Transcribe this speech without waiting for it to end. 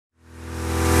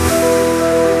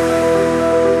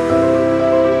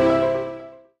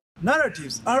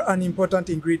Narratives are an important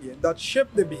ingredient that shape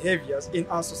the behaviors in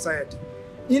our society.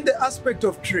 In the aspect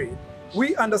of trade,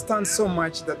 we understand so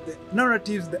much that the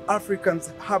narratives the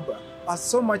Africans harbor are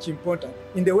so much important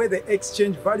in the way they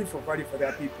exchange value for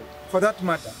their people. For that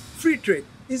matter, free trade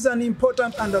is an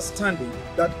important understanding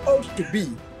that ought to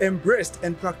be embraced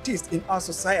and practiced in our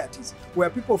societies, where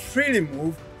people freely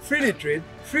move, freely trade,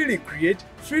 freely create,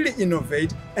 freely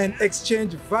innovate, and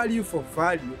exchange value for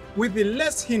value with the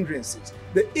less hindrances.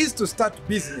 The ease to start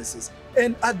businesses,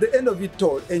 and at the end of it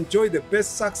all, enjoy the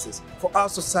best success for our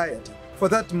society. For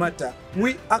that matter,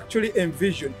 we actually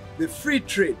envision the free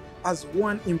trade as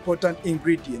one important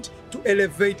ingredient to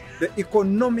elevate the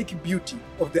economic beauty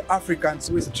of the Africans.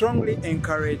 We strongly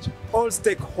encourage all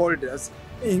stakeholders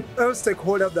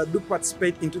that do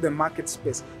participate into the market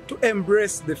space to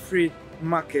embrace the free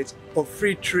market or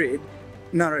free trade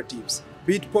narratives,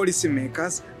 be it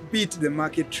policymakers, be it the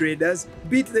market traders,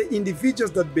 be it the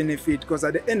individuals that benefit, because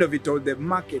at the end of it all, the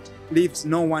market leaves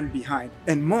no one behind.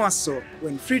 And more so,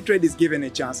 when free trade is given a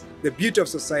chance, the beauty of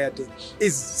society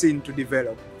is seen to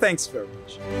develop. Thanks very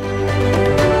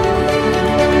much.